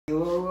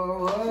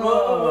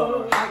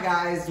Whoa. Hi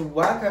guys,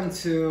 welcome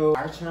to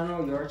our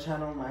channel, your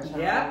channel, my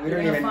channel. Yeah, we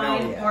don't even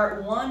know yet.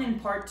 Part 1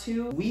 and part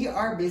 2. We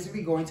are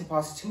basically going to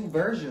post two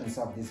versions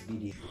of this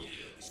video.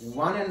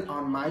 One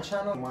on my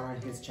channel, one on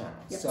his channel.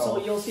 Yep.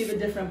 So you'll see the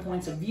different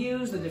points of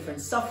views, the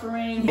different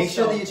suffering. Make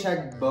sure that you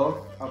check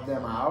both of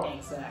them out.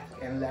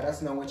 Exactly. And let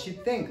us know what you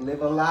think.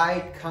 Leave a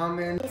like,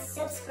 comment,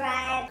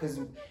 subscribe. Because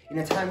in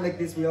a time like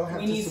this, we all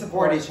have to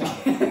support each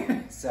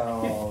other.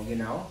 So, you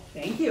know.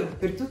 Thank you.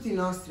 Per tutti i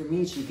nostri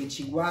amici che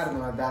ci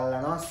guardano dalla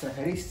nostra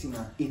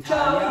carissima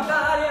Italia, Ciao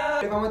Italia!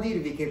 volevamo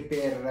dirvi che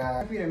per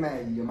capire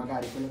meglio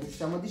magari quello che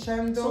stiamo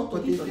dicendo,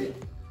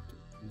 potete...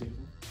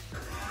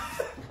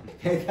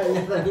 È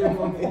tagliata nel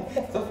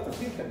momento.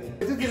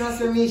 Per tutti i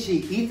nostri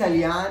amici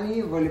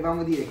italiani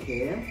volevamo dire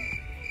che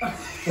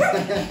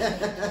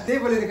se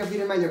volete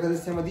capire meglio cosa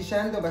stiamo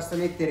dicendo basta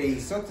mettere i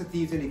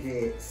sottotitoli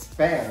che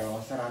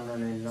spero saranno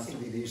nel nostro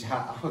video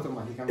già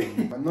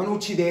automaticamente. Non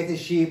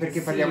uccideteci perché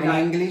parliamo in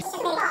inglese.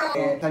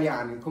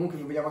 Italiani, comunque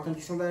vi vogliamo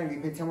tantissimo bene, vi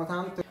pensiamo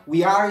tanto.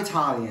 We are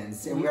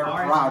Italians and we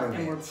are proud of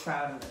it. We're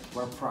proud of it.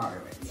 We're proud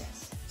of it.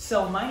 Yes.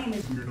 So my name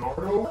is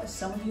Leonardo.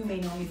 Some of you may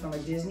know me from a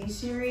Disney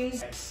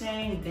series. I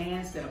sang,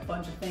 danced, did a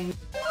bunch of things.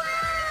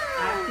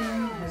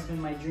 Acting has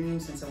been my dream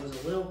since I was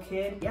a little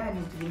kid. Yeah, I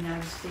moved to the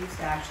United States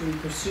to actually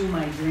pursue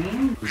my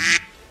dream.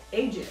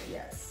 AJ,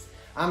 yes.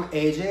 I'm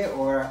AJ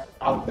or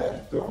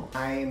Alberto.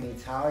 I am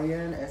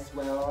Italian as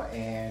well,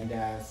 and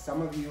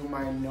some of you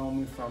might know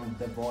me from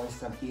The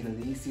Voice of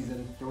Italy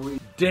season 3.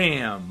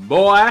 Damn,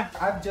 boy.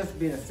 I've just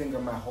been a singer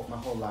my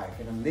whole life,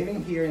 and I'm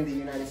living here in the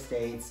United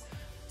States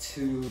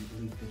to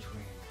leave the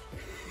dream.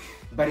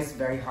 But it's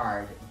very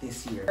hard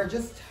this year. We're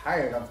just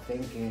tired of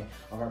thinking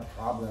of our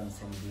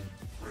problems and being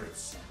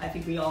depressed. I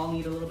think we all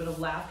need a little bit of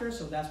laughter,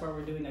 so that's why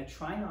we're doing a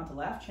try not to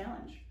laugh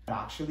challenge.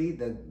 Actually,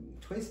 the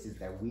twist is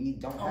that we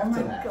don't have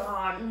to laugh. Oh my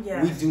god,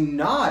 yes. We do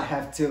not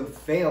have to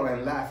fail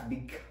and laugh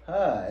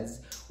because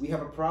we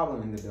have a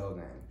problem in the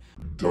building.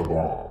 The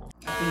bomb.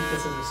 I think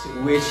this is a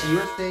super. Which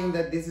you're saying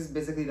that this is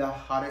basically the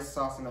hottest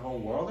sauce in the whole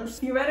world or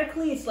something?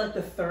 Theoretically, it's like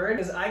the third,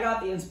 because I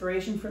got the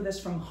inspiration for this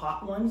from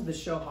Hot Ones, the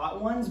show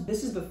Hot Ones.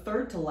 This is the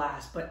third to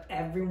last, but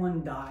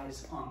everyone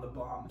dies on the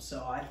bomb,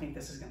 so I think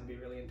this is going to be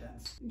really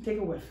intense. Take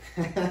a whiff.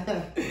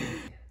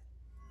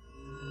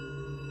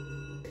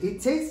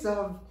 It tastes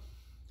of...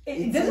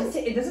 It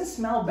doesn't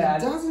smell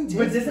bad. It doesn't taste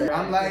but bad.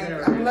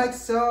 I'm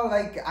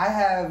like, I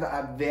have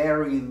a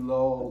very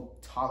low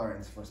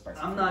tolerance for spicy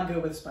food. I'm not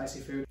good with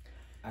spicy food.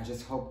 I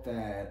just hope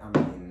that, I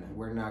mean,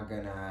 we're not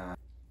gonna...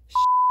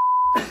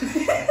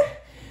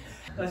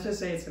 Let's just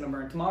say it's gonna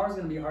burn. Tomorrow's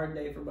gonna be a hard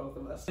day for both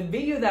of us. The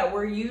video that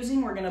we're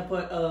using, we're gonna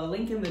put a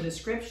link in the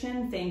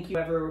description. Thank you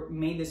whoever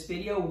made this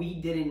video. We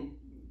didn't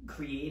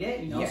create it,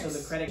 you know, yes. So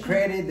the credit...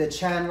 Created the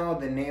channel,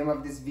 the name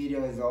of this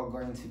video is all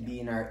going to be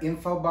in our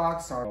info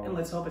box. And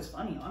let's hope it's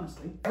funny,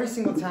 honestly. Every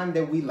single time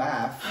that we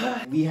laugh,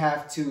 we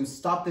have to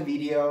stop the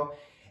video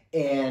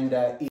and...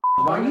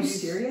 Are you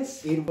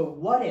serious? But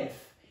what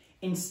if,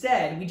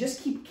 instead, we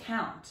just keep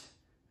count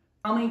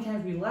how many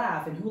times we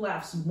laugh and who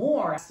laughs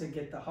more has to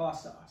get the hot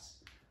sauce.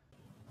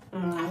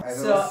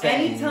 So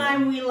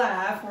anytime we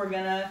laugh, we're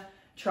gonna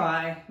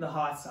try the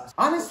hot sauce.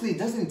 Honestly, it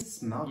doesn't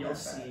smell You'll bad.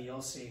 see,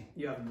 you'll see.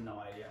 You have no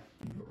idea.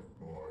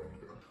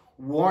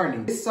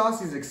 Warning, this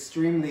sauce is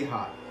extremely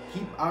hot.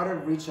 Keep out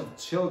of reach of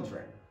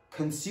children.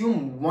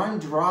 Consume 1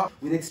 drop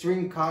with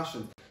extreme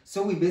caution.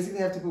 So we basically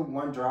have to put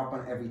 1 drop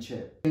on every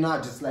chip.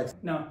 Not just like...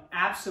 No,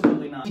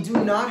 absolutely not. We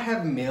do not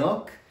have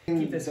milk.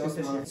 Keep this,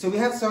 So we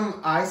have some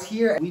ice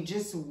here. We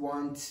just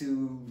want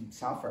to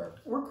suffer.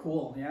 We're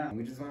cool, yeah.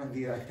 We just want to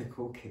be like the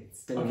cool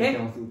kids. Okay,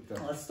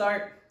 let's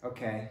start.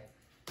 Okay.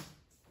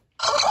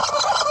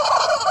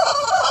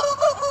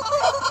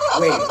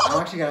 Wait, I'm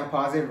actually gonna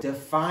pause it.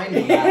 Define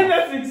that.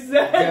 That's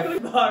exactly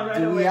right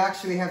Do away. we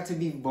actually have to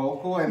be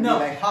vocal and No,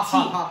 be like, ha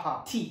ha ha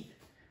ha? Teeth.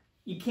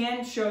 You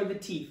can't show the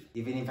teeth.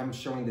 Even if I'm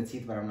showing the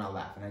teeth, but I'm not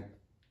laughing.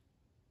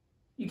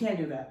 You can't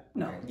do that.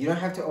 No. Okay. You don't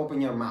have to open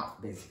your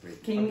mouth, basically.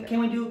 Can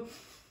we do...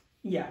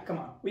 Yeah, come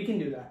on. We can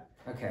do that.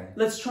 Okay.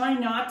 Let's try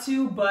not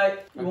to,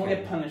 but we won't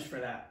Okay. get punished for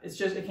that. It's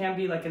just, it can't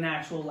be like an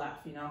actual laugh,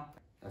 you know?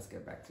 Let's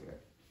get back to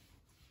it.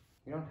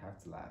 You don't have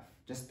to laugh.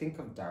 Just think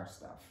of dark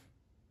stuff.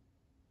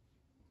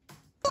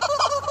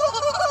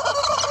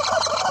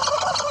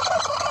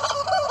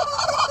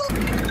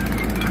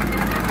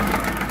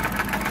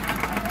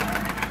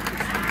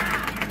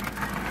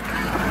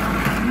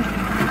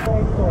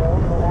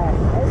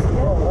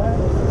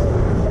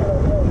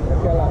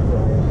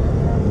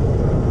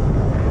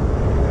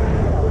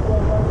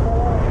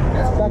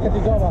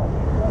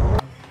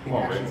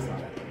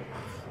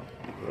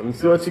 Let me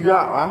see what you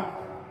got,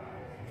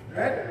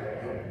 huh?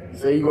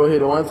 Say you go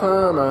hit it one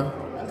time, or?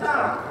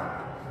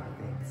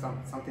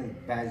 Something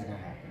bad is gonna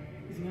happen.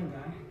 Is he gonna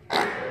die?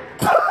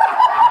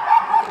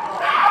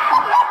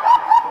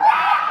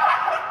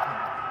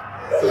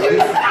 This is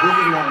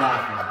not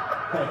laughing.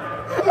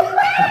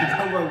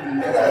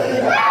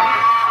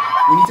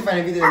 We need to find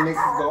a video that makes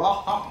us go, oh,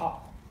 ha, ha.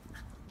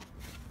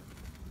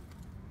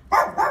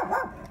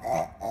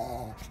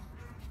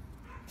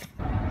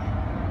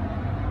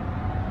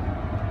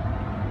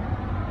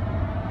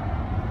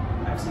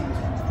 seeing this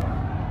one before.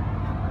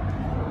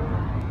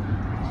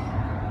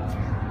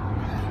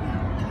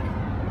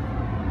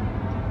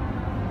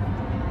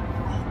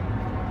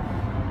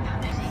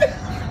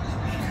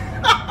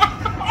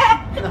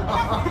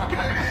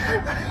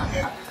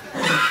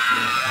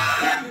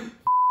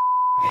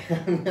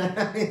 I'm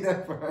gonna be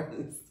the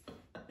first.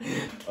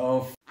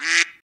 Oh,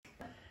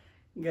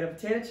 You got a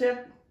potato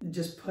chip?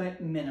 Just put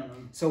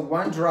minimum. so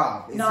one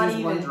drop. It Not says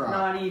even, one drop.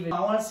 not even. I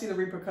want to see the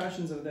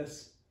repercussions of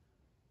this.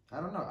 I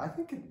don't know. I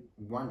think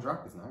one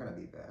drop is not gonna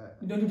be bad.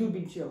 No,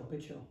 be chill, be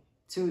chill.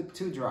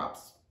 Two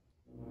drops.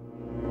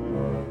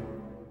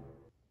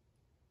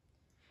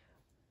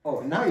 Oh,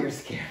 now you're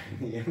scaring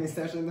me. Mi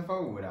stai facendo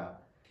paura.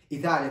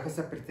 Italia,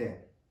 questa è per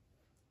te.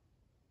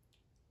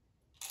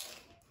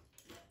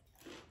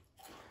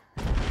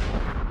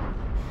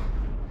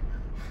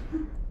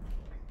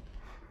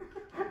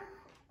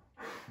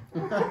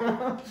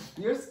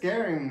 You're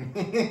scaring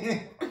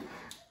me.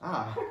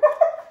 Ah.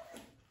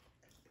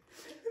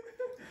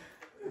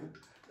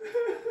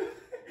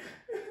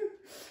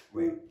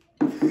 Wait.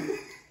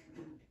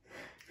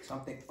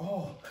 Something.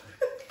 Oh.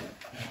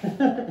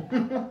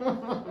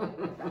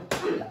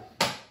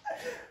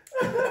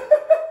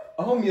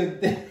 Oh mio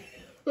Dio.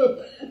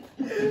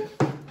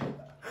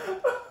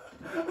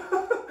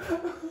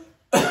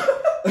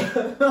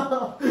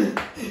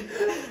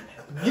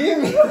 Give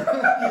me.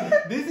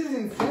 This is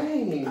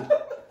insane.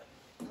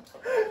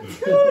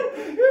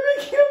 You're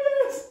making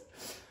a mess.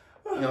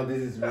 No, this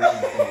is really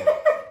insane.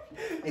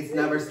 It's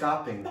never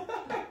stopping.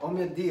 Oh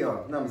mio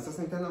Dio. No, mi sto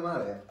sentendo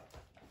male.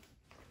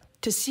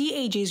 To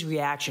see AJ's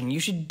reaction,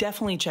 you should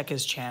definitely check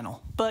his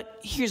channel. But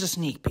here's a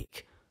sneak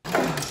peek.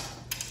 Are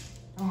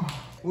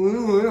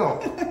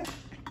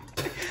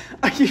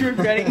you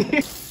regretting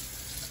it?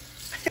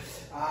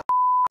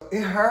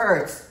 It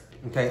hurts.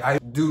 Okay, I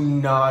do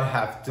not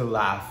have to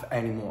laugh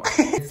anymore.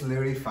 It's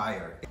literally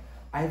fire.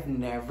 I've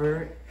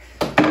never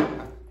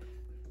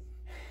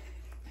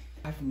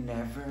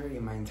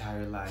in my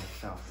entire life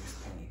felt this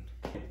pain.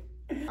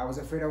 I was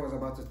afraid I was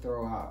about to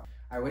throw up.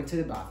 I went to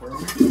the bathroom.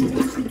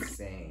 It's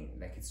insane.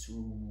 Like, it's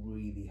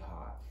really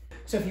hot.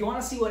 So if you want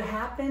to see what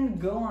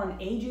happened, go on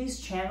AJ's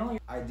channel.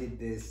 I did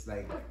this,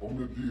 like,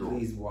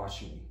 please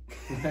watch me.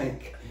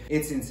 Like,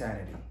 it's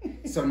insanity.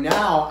 So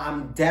now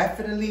I'm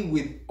definitely,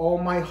 with all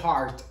my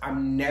heart,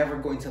 I'm never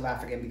going to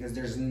laugh again, because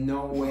there's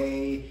no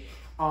way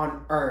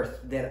on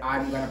earth that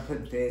I'm gonna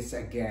put this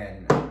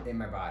again in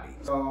my body.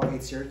 So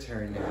it's your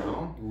turn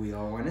now. We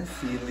all want to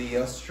see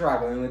Leo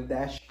struggling with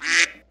that shit.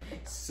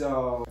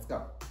 So let's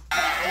go.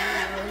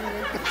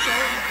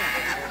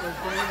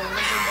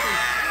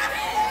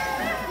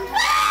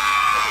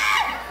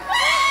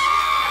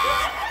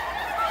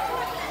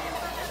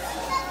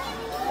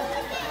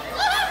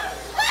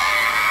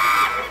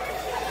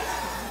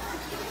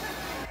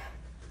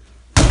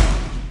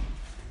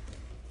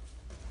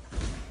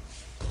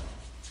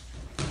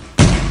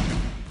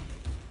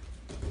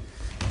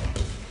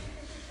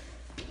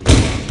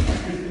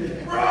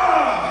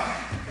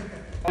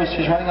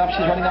 She's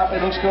running up,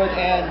 it looks good,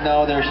 and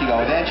no, there she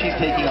goes. And she's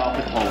taking off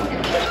the clothes.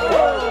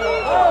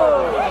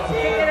 Oh!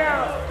 Kick it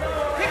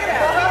out! Kick it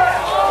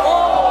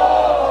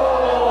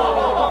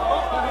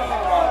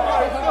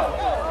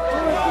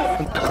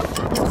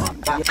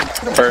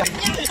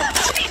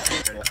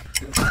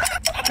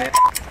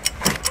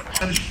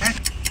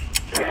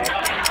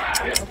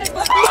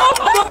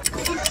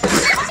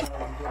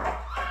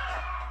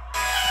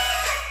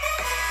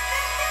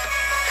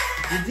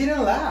You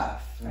didn't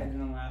laugh. I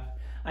didn't laugh.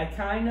 I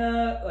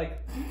kinda,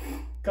 like,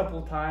 a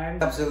couple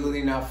times.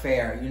 Absolutely not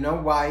fair. You know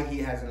why he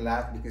hasn't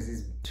laughed? Because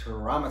he's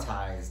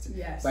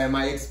traumatized by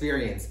my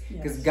experience.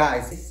 Because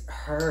guys, this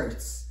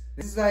hurts.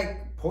 This is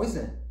like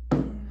poison.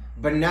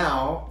 But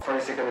now, for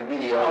the sake of the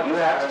video, you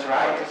have to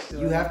try it.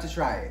 You have to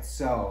try it.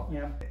 So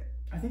Yeah.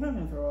 I think I'm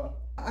gonna throw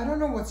up. I don't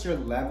know what's your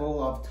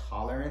level of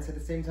tolerance at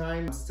the same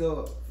time. I'm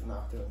still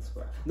not feeling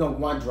square. No,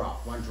 one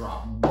drop. One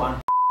drop.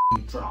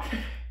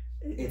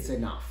 It's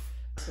enough.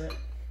 That's it.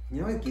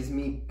 You know, it gives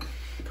me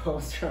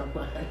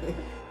post-traumatic.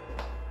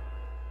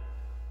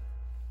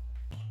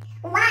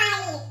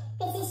 Why?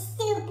 This is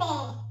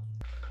stupid.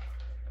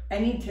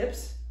 Any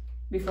tips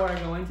before I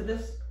go into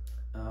this?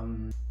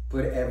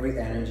 Put every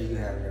energy you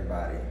have in your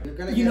body. You're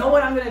gonna You know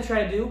what I'm gonna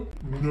try to do?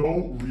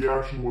 No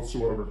reaction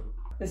whatsoever.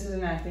 This is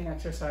an acting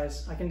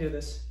exercise. I can do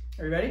this.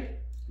 Are you ready?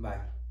 Bye.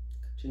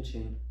 Chin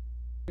chin.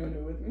 You wanna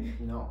do it with me?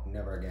 No,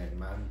 never again in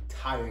my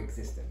entire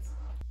existence.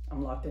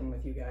 I'm locked in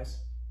with you guys.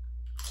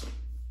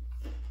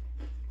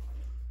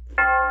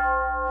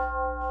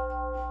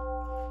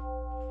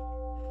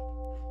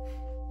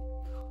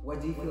 What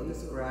do you feel?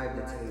 Describe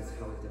the taste,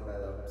 how it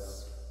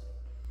develops.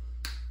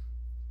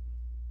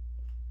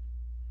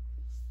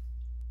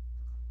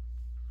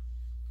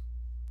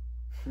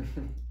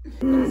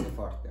 Sei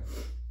forte.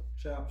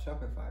 Ce la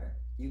puoi fare.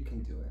 You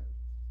can do it.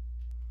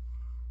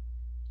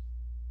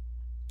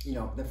 You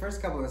know, the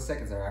first couple of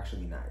seconds are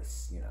actually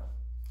nice, you know.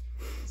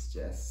 It's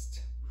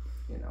just,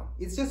 you know,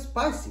 it's just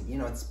spicy. You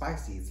know, it's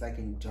spicy. It's like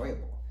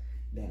enjoyable.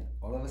 Then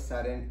all of a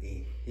sudden,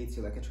 it hits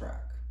you like a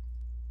truck.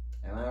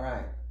 Am I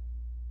right?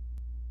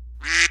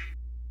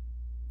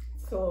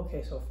 Still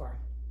okay so far.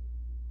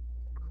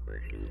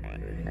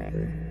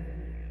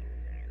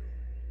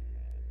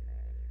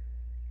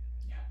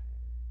 Yeah.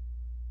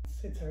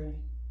 It's hurting.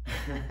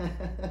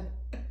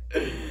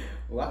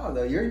 Wow,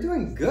 though, you're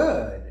doing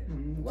good.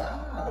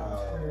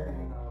 Wow.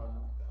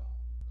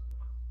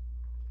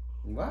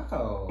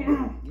 Wow,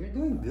 you're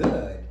doing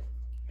good.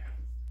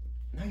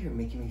 Now you're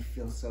making me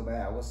feel so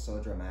bad. I was so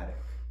dramatic.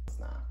 It's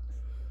not.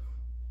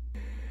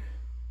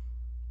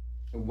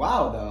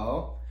 Wow,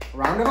 though.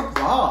 Round of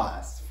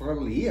applause for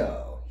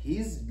Leo.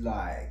 He's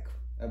like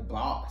a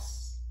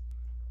boss.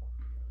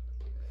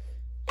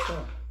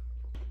 So,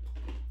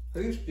 who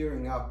are you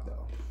steering up,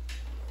 though?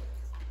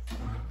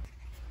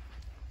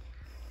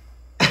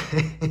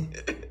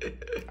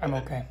 I'm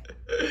okay.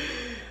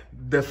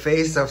 The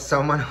face of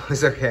someone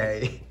who's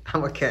okay.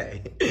 I'm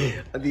okay.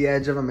 At the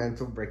edge of a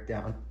mental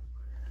breakdown.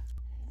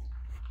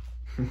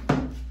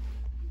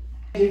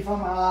 Mi fa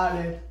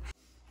male.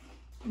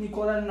 Mi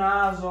cola il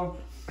naso.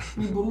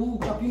 Mi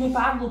brucia. Più ne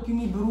parlo, più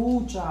mi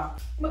brucia.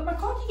 Ma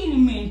cosa ti viene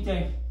in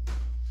mente?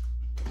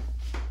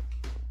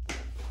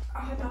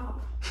 Ah,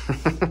 no.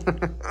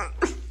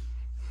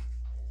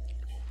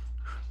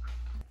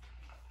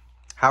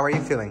 How are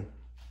you feeling?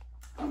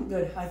 I'm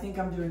good. I think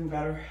I'm doing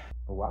better.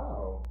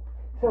 Wow.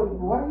 So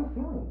what are you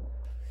feeling?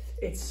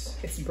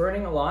 It's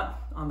burning a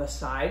lot on the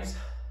sides.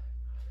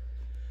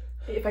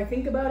 If I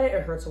think about it,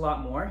 it hurts a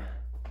lot more.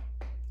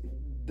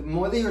 The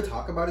more that you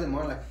talk about it, the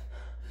more like...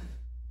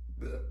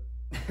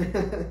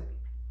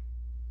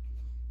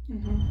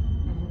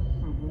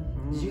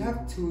 Did you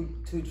have two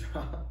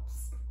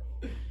drops?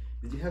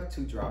 Did you have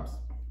 2 drops?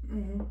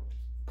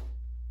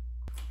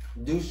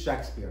 Do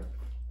Shakespeare.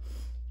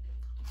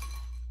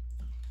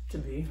 To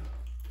be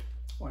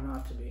or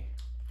not to be?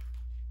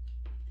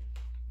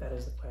 That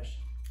is the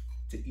question.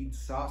 To eat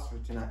sauce or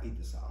to not eat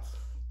the sauce?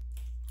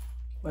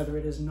 Whether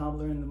it is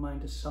nobler in the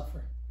mind to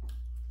suffer.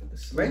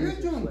 But you're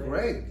doing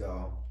great,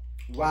 though.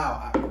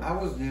 Wow, I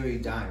was nearly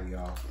dying,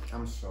 y'all.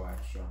 I'm so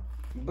extra.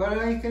 But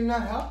I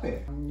cannot help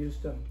it. I'm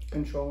used to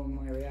controlling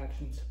my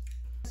reactions.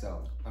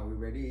 So, are we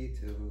ready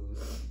to...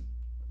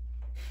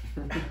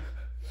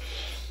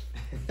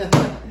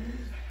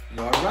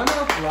 Well, round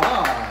of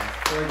applause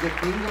for the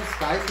king of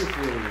spicy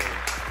food,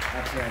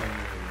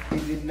 apparently.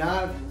 He did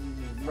not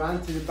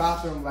run to the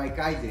bathroom like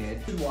I did.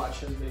 You should watch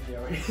his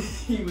video.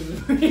 He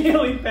was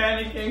really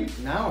panicking.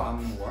 Now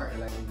I'm worried.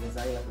 Like, was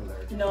I like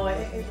allergic? No,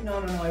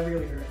 no, it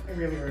really hurt. It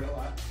really hurt a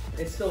lot.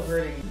 It's still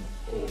hurting.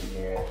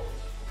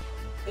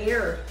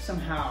 Air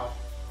somehow.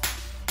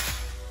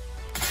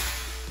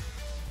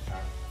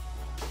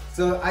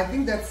 So I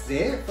think that's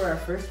it for our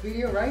first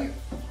video, right?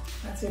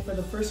 That's it for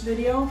the first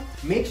video.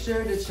 Make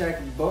sure to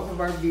check both of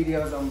our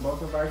videos on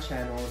both of our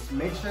channels.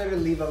 Make sure to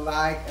leave a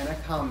like and a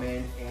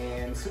comment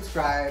and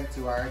subscribe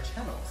to our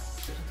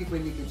channels. Per tutti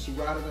quelli che ci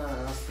guardano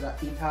nella nostra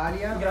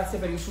Italia. Grazie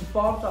per il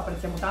supporto,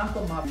 apprezziamo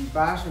tanto, ma Un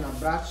bacio, un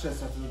abbraccio, è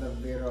stato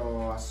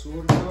davvero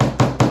assurdo.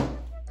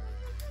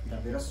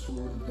 Davvero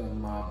assurdo,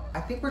 ma I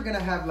think we're gonna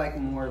have like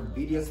more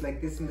videos like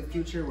this in the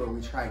future where we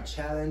try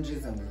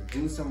challenges and we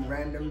do some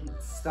random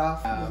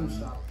stuff.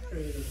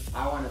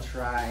 I want to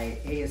try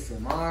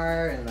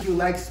ASMR, and if you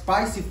like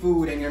spicy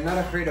food and you're not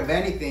afraid of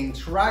anything,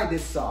 try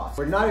this sauce.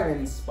 We're not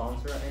even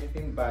sponsored or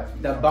anything, but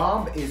the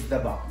bomb is the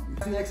bomb.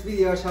 See you next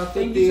video. Ciao tutti.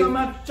 thank you so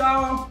much.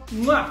 Ciao.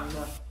 Mwah.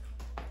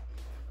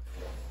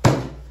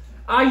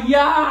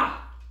 Aya!